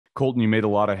Colton, you made a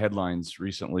lot of headlines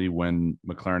recently when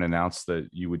McLaren announced that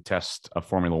you would test a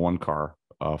Formula One car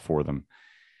for them.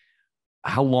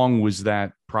 How long was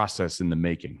that process in the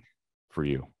making for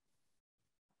you?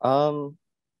 Um,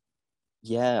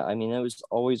 yeah, I mean, it was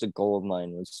always a goal of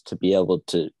mine was to be able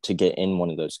to get in one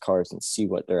of those cars and see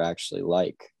what they're actually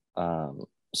like.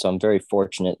 So I'm very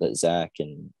fortunate that Zach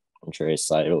and Andreas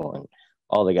Seidel and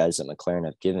all the guys at McLaren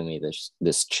have given me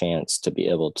this chance to be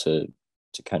able to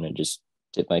kind of just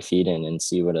dip my feet in and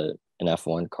see what an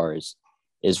F1 car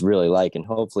is really like, and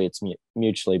hopefully it's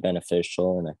mutually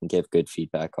beneficial, and I can give good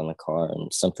feedback on the car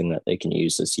and something that they can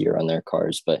use this year on their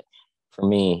cars. But for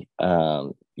me,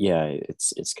 yeah,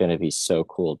 it's going to be so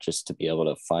cool just to be able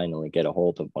to finally get a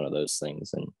hold of one of those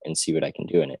things and see what I can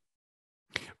do in it.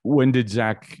 When did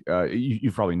Zach?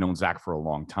 You've probably known Zach for a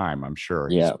long time. I'm sure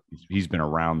Yeah. he's been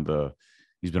around the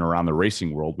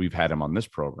racing world. We've had him on this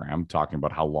program talking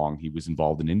about how long he was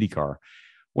involved in IndyCar.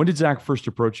 When did Zach first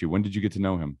approach you? When did you get to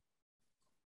know him?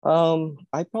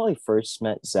 I probably first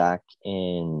met Zach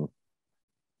in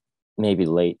maybe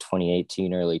late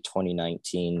 2018, early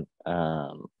 2019,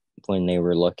 when they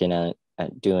were looking at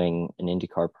doing an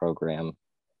IndyCar program.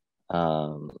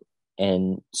 Um,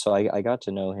 and so I got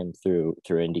to know him through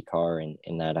IndyCar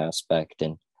in that aspect.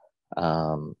 And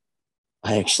um,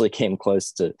 I actually came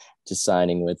close to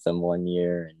signing with them one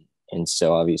year. And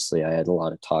so obviously I had a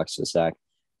lot of talks with Zach.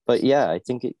 But yeah, I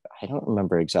don't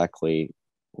remember exactly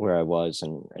where I was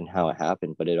and how it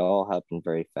happened, but it all happened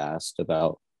very fast.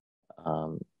 About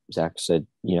um, Zach said,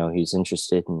 he's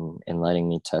interested in letting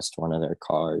me test one of their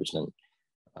cars.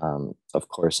 And of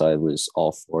course, I was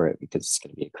all for it because it's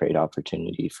going to be a great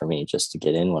opportunity for me just to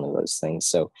get in one of those things.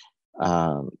 So,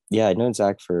 yeah, I've known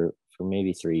Zach for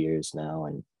maybe 3 years now,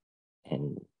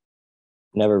 and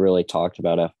never really talked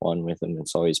about F1 with him.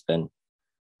 It's always been,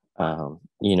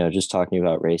 just talking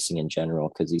about racing in general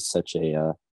because he's such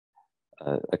a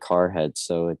car head.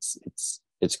 So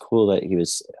it's cool that he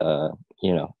was,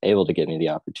 able to give me the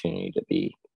opportunity to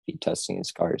be testing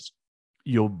his cars.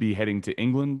 You'll be heading to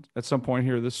England at some point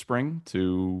here this spring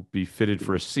to be fitted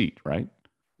for a seat, right?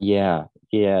 Yeah,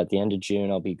 yeah. At the end of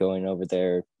June, I'll be going over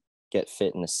there, get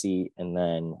fit in the seat, and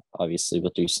then obviously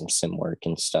we'll do some sim work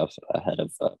and stuff ahead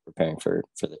of preparing for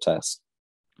the test.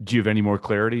 Do you have any more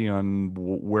clarity on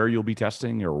where you'll be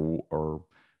testing or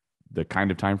the kind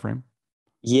of time frame?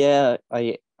 Yeah,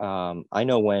 I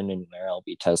know when and where I'll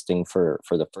be testing for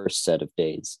the first set of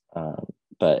days,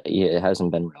 but yeah, it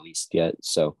hasn't been released yet,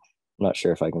 so I'm not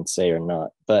sure if I can say or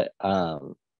not. But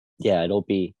yeah, it'll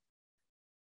be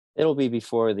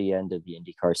before the end of the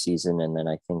IndyCar season, and then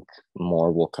I think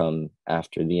more will come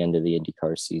after the end of the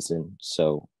IndyCar season.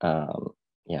 So,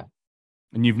 yeah,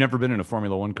 And you've never been in a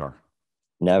Formula One car.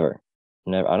 never,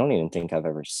 never. I don't even think I've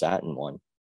ever sat in one.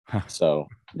 So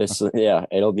yeah,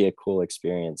 it'll be a cool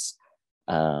experience.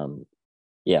 Um,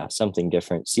 yeah, something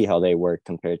different. See how they work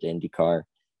compared to IndyCar,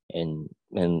 and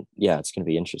yeah, it's going to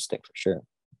be interesting for sure.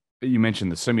 You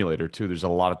mentioned the simulator too. There's a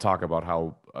lot of talk about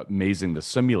how amazing the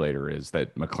simulator is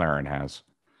that McLaren has.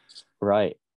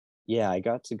 Right. Yeah, I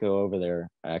got to go over there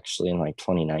actually in like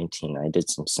 2019. I did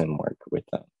some sim work with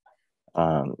them.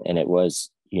 And it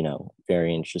was,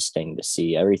 very interesting to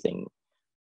see everything.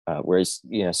 Whereas,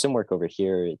 sim work over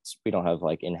here, we don't have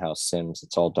like in-house sims.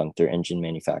 It's all done through engine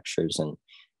manufacturers, and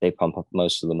they pump up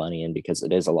most of the money in because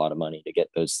it is a lot of money to get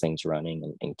those things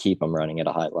running and keep them running at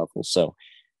a high level. So,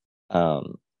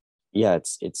 um, yeah,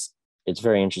 it's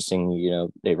very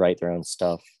interesting. They write their own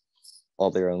stuff,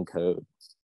 all their own code.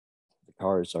 The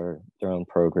cars are their own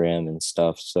program and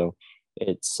stuff. So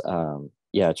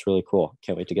yeah, it's really cool.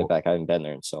 Can't wait to get Well, back. I haven't been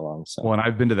there in so long. So when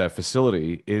I've been to that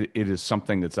facility, it is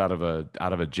something that's out of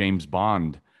a James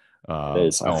Bond it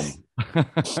is. film.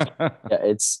 Yeah,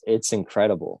 it's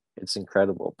incredible. It's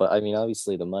incredible. But I mean,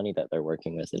 obviously the money that they're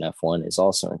working with in F1 is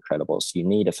also incredible. So you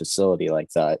need a facility like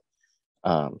that.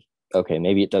 Um, okay,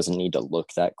 maybe it doesn't need to look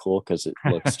that cool because it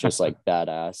looks just like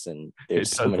badass and It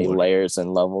there's so does many look, layers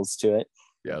and levels to it.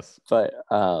 yes. But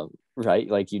right,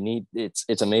 like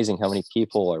it's amazing how many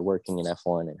people are working in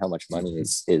F1 and how much money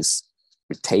is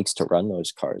it takes to run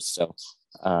those cars. So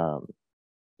um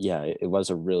yeah, it was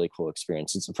a really cool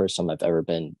experience. It's the first time I've ever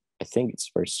been. I think it's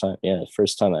the first time. Yeah, the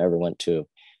first time I ever went to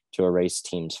a race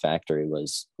team's factory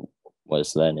was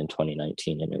then in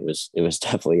 2019, and it was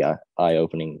definitely a eye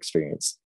opening experience.